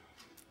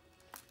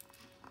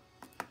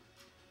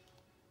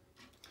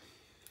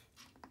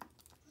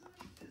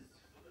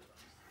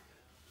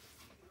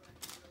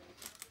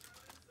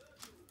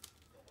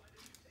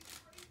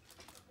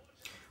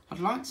 I'd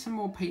like some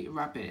more Peter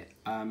Rabbit.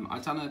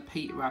 I've done a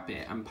Peter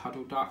Rabbit and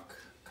Puddle Duck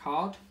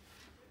card,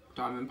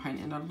 diamond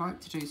painting. I'd like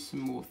to do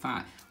some more of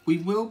that. We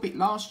will be,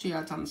 last year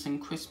I've done some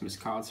Christmas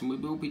cards, and we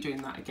will be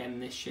doing that again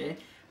this year,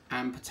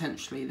 and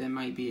potentially there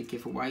may be a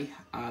giveaway.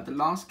 The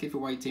last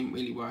giveaway didn't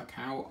really work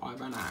out. I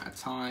ran out of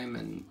time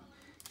and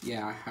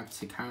yeah, I had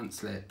to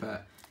cancel it,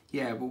 but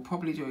yeah, we'll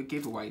probably do a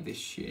giveaway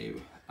this year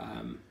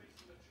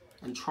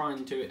and try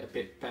and do it a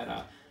bit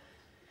better.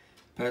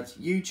 But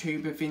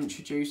YouTube have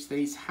introduced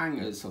these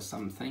hangers or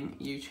something.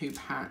 YouTube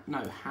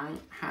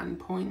hand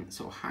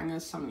points or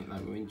hangers, something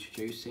they were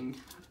introducing.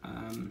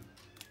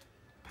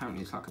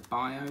 Apparently it's like a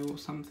bio or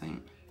something.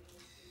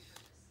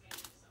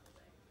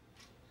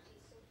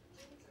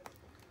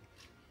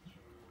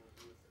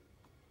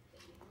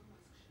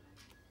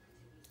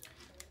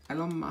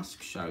 Elon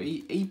Musk show.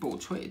 He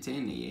bought Twitter,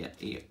 didn't he?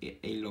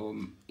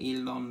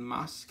 Elon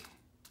Musk.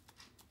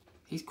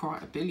 He's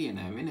quite a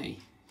billionaire, isn't he?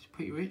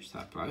 Pretty rich,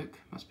 that bloke.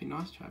 Must be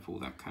nice to have all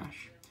that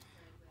cash,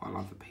 while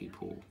other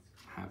people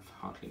have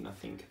hardly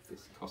nothing of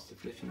this cost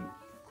of living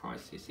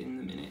crisis in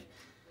the minute.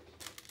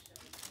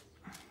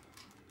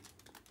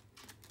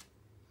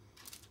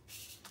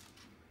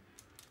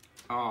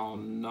 Oh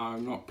no,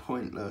 not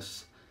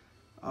Pointless.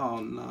 Oh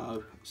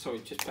no. Sorry,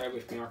 just bear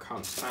with me. I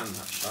can't stand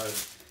that show.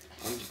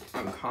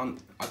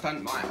 I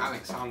don't like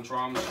Alexander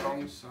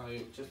Armstrong, so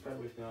just bear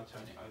with me. I'll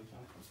turn it over.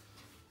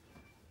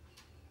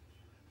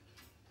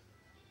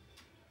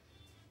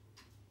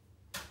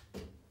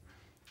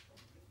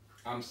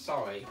 I'm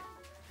sorry,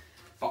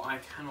 but I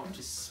cannot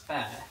just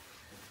spare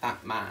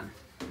that man.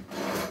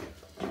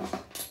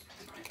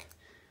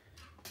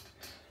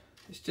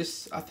 It's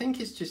just, I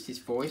think it's just his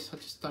voice. I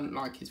just don't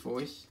like his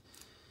voice.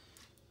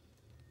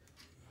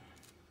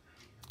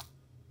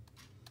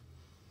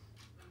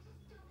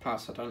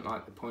 Plus, I don't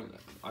like the point.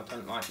 I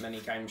don't like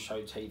many game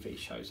show TV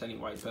shows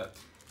anyway, but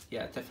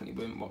yeah, definitely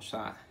wouldn't watch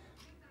that.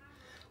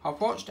 I've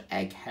watched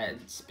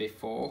Eggheads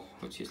before,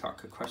 which is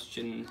like a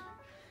question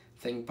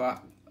thing,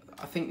 but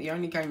I think the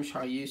only game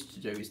show I used to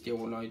do is Deal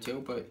or No Deal,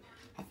 but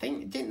I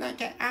think, didn't that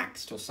get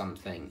axed or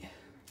something?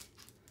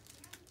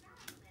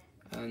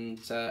 And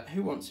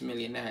Who Wants a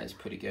Millionaire is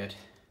pretty good.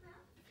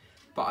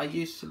 But I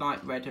used to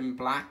like Red and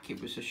Black.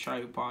 It was a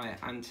show by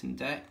Anton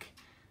Deck,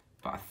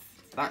 but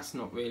that's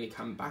not really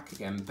come back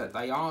again. But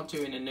they are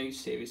doing a new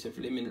series of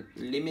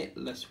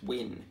Limitless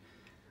Win.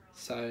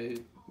 So,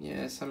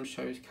 yeah, some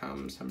shows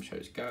come, some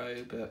shows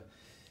go, but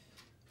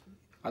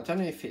I don't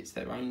know if it's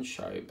their own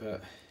show,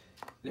 but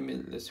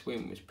Limitless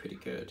Win was pretty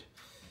good.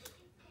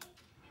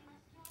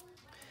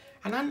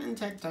 And Ant and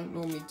Dec don't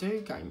normally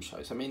do game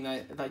shows. I mean,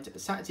 they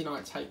Saturday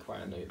Night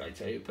Takeaway I knew they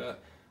do,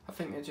 but I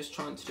think they're just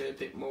trying to do a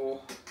bit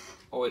more.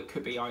 Or it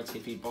could be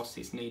ITV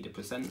bosses need a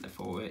presenter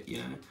for it, you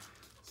know.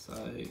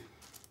 So,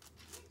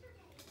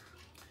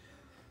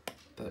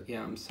 but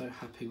yeah, I'm so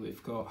happy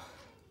we've got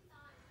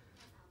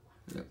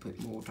a little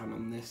bit more done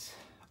on this.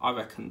 I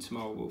reckon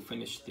tomorrow we'll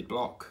finish the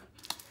block.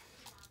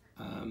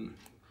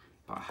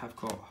 But I have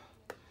got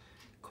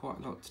quite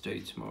a lot to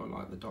do tomorrow,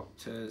 like the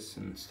doctors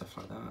and stuff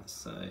like that,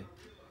 so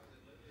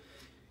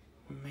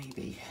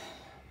maybe.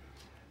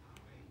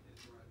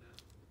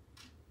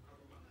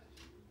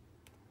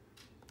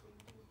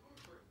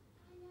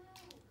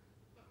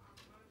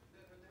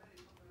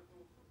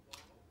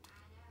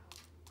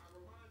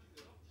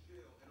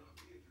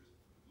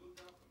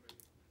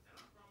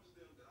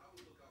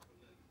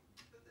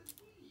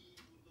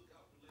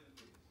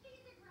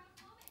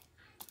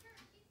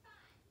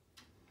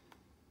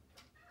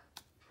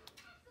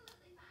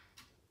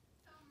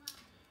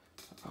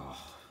 Oh,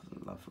 for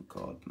the love of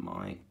God,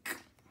 Mike.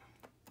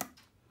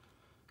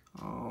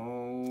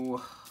 Oh,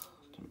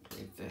 I don't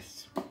believe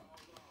this. Hang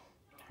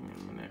on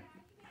a minute.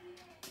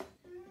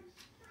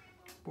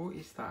 What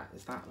is that?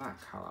 Is that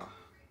colour?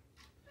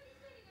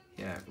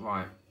 Yeah,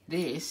 right.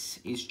 This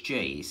is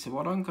G. So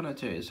what I'm going to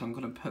do is I'm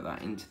going to put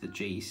that into the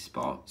G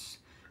spots,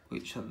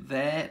 which are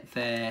there,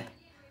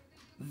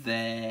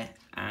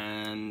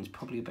 and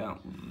probably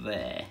about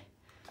there.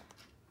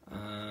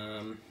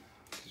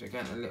 Because we're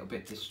getting a little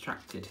bit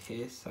distracted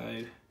here,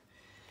 so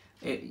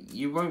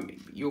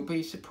you'll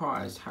be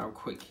surprised how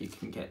quick you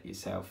can get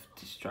yourself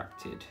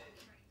distracted.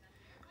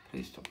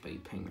 Please stop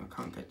beeping, I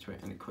can't get to it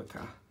any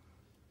quicker.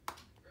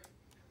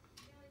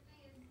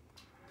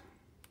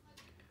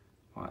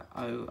 Right,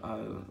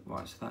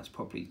 right, so that's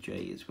probably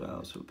G as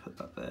well, so we'll put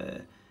that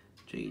there.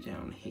 G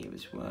down here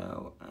as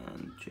well,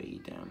 and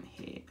G down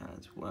here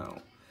as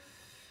well.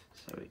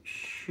 So it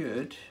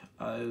should,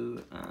 O,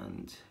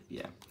 and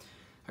yeah.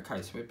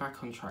 Okay, so we're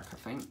back on track, I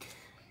think.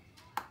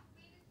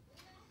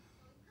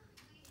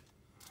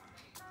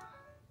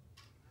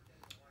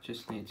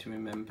 Just need to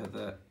remember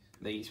that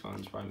these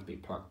ones won't be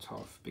plucked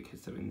off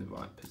because they're in the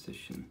right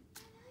position.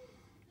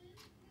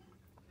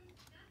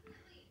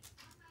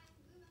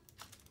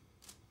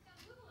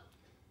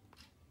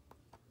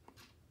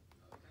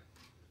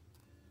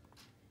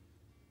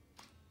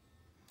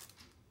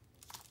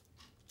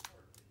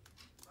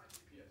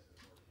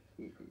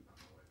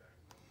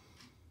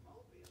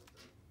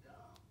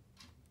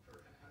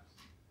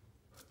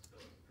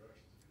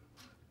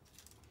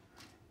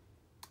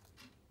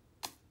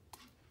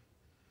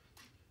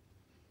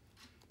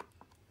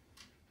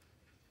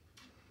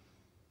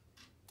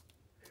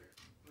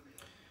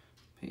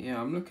 Yeah,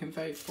 I'm looking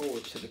very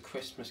forward to the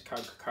Christmas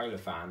Coca-Cola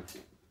van.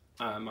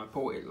 I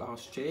bought it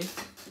last year.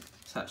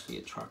 It's actually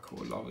a truck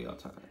or a lorry, I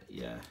don't know,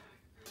 yeah.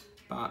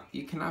 But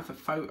you can have a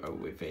photo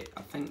with it.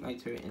 I think they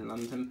do it in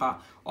London, but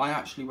I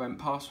actually went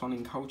past one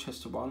in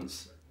Colchester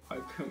once. I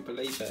couldn't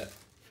believe it.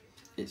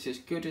 It's as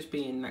good as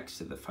being next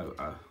to the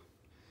photo.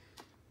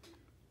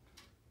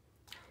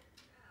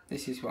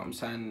 This is what I'm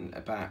saying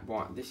about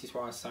why. This is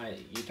why I say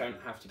you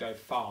don't have to go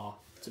far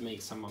to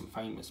meet someone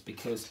famous,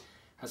 because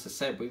as I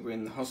said, we were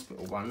in the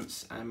hospital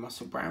once and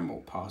Russell Brand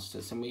walked past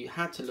us and we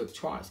had to look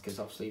twice because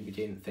obviously we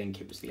didn't think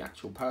it was the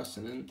actual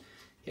person, and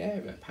yeah,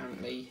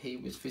 apparently he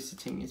was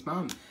visiting his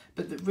mum.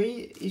 But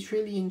it's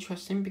really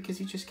interesting because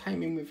he just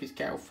came in with his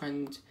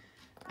girlfriend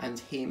and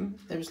him.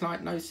 There was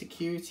like no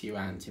security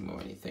around him or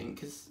anything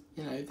because,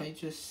 you know, they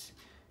just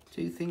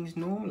do things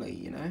normally,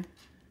 you know.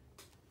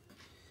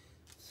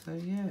 So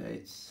yeah,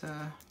 it's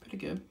pretty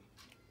good.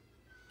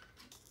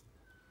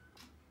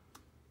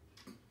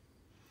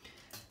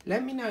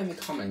 Let me know in the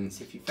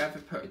comments if you've ever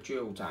put a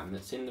drill down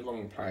that's in the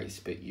wrong place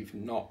but you've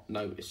not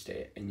noticed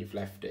it and you've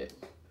left it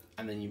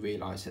and then you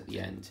realise at the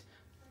end.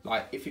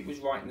 Like if it was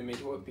right in the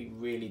middle, it would be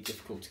really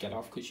difficult to get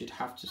off because you'd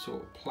have to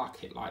sort of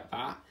pluck it like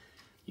that.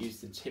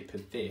 Use the tip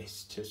of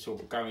this to sort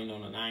of go in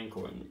on an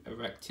angle and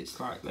erect it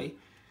slightly.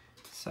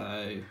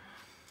 So,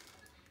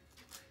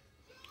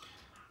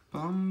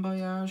 bon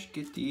voyage,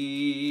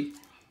 Giddy.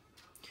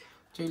 I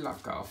do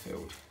love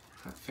Garfield.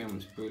 That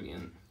film's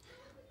brilliant.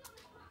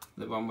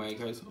 The one where he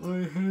goes,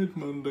 I hate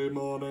Monday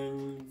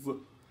mornings.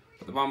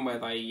 But the one where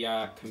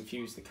they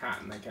confuse the cat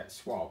and they get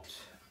swapped.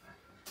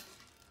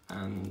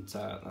 And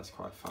that's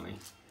quite funny.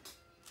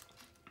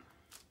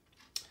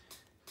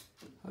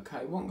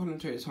 Okay, what I'm going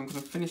to do is I'm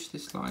going to finish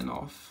this line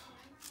off.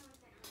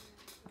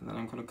 And then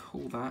I'm going to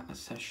call that a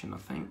session, I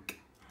think.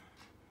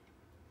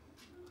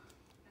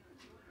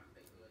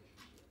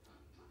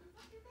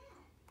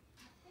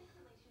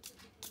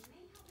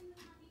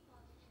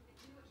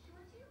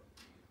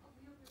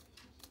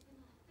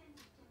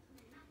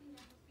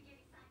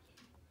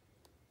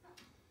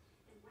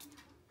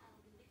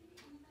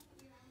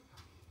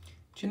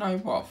 Do you know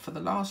what? For the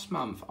last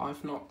month,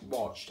 I've not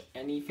watched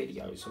any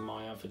videos on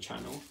my other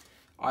channel.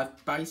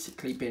 I've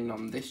basically been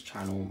on this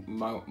channel,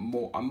 I'm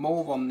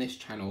more on this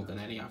channel than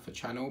any other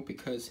channel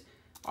because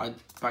I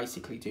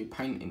basically do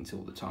paintings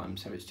all the time,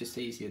 so it's just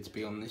easier to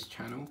be on this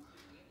channel.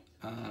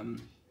 I'll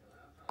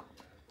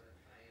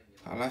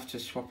have to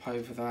swap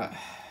over that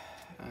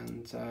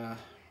and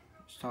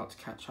start to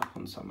catch up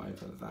on some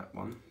over that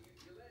one.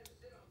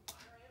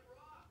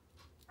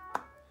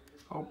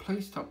 Oh,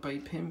 please stop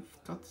beeping,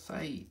 for God's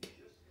sake.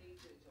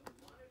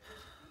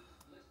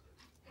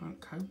 I can't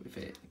cope with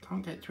it. I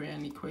can't get through it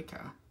any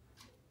quicker.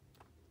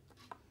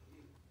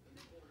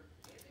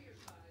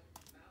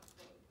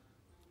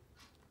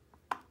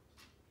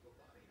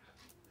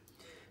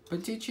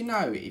 But did you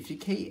know, if you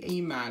keep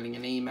emailing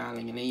and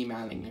emailing and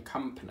emailing a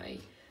company,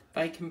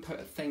 they can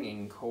put a thing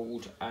in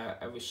called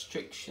a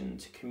restriction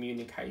to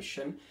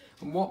communication.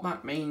 And what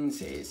that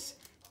means is,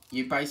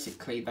 you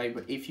basically,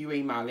 if you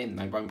email in,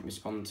 they won't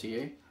respond to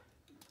you.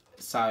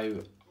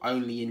 So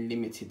only in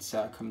limited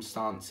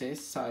circumstances.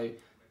 So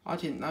I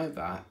didn't know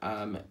that,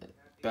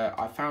 but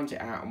I found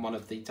it out on one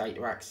of the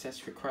data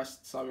access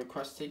requests I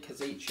requested,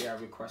 because each year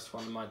I request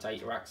one of my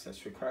data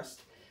access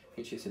requests,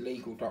 which is a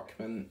legal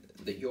document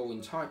that you're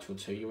entitled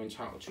to. You're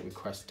entitled to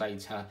request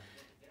data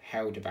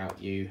held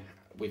about you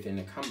within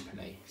a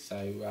company.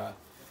 So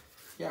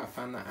yeah, I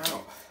found that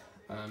out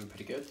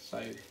pretty good.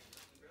 So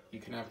you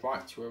can have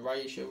right to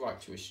erasure,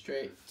 right to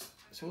restrict,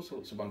 it's all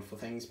sorts of wonderful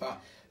things. But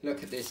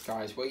look at this,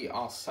 guys, we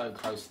are so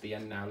close to the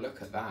end now.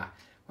 Look at that,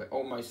 we're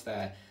almost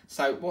there.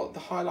 So what the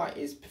highlight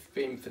is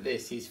been for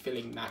this is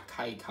filling that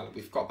K colour.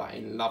 We've got that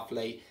in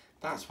lovely.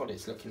 That's what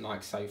it's looking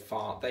like so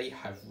far. They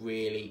have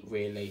really,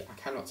 really, I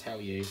cannot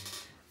tell you,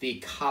 the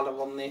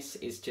colour on this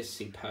is just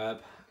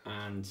superb,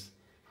 and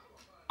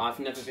I've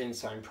never been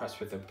so impressed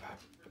with the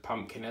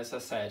pumpkin. As I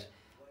said,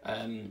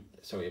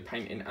 sorry, a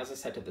painting, as I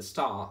said at the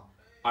start,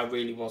 I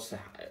really was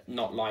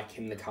not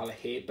liking the colour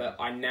here, but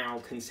I now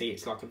can see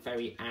it's like a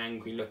very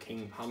angry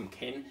looking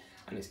pumpkin,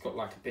 and it's got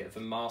like a bit of a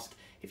mask.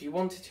 If you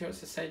wanted to,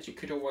 as I said, you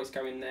could always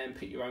go in there and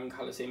put your own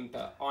colours in,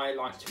 but I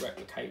like to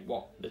replicate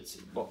what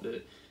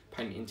the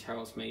painting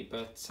tells me.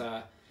 But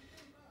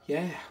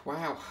yeah,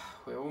 wow,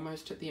 we're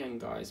almost at the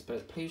end, guys.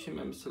 But please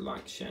remember to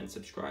like, share and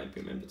subscribe.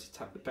 Remember to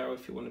tap the bell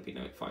if you want to be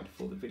notified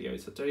of all the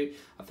videos I do.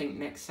 I think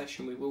next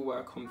session we will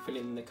work on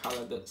filling the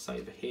colour that's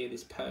over here,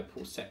 this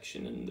purple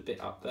section and the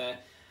bit up there,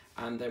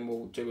 and then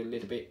we'll do a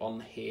little bit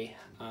on here.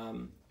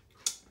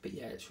 But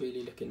yeah, it's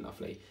really looking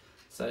lovely.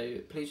 So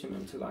please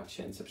remember to like,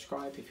 share and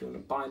subscribe. If you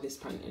want to buy this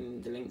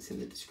painting, the link's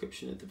in the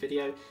description of the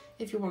video.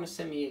 If you want to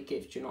send me a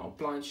gift, you're not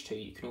obliged to.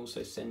 You can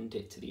also send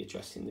it to the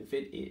address in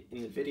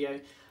the video.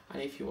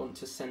 And if you want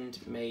to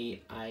send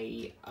me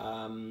a,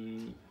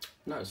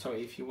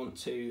 if you want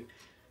to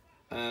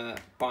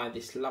buy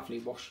this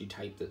lovely washi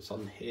tape that's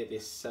on here,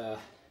 this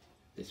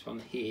one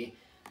here,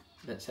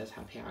 that says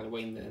Happy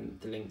Halloween, then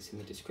the link's in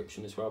the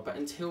description as well. But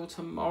until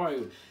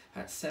tomorrow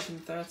at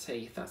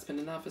 7:30, that's been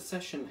another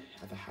session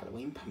of a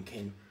Halloween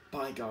pumpkin.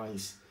 Bye,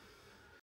 guys.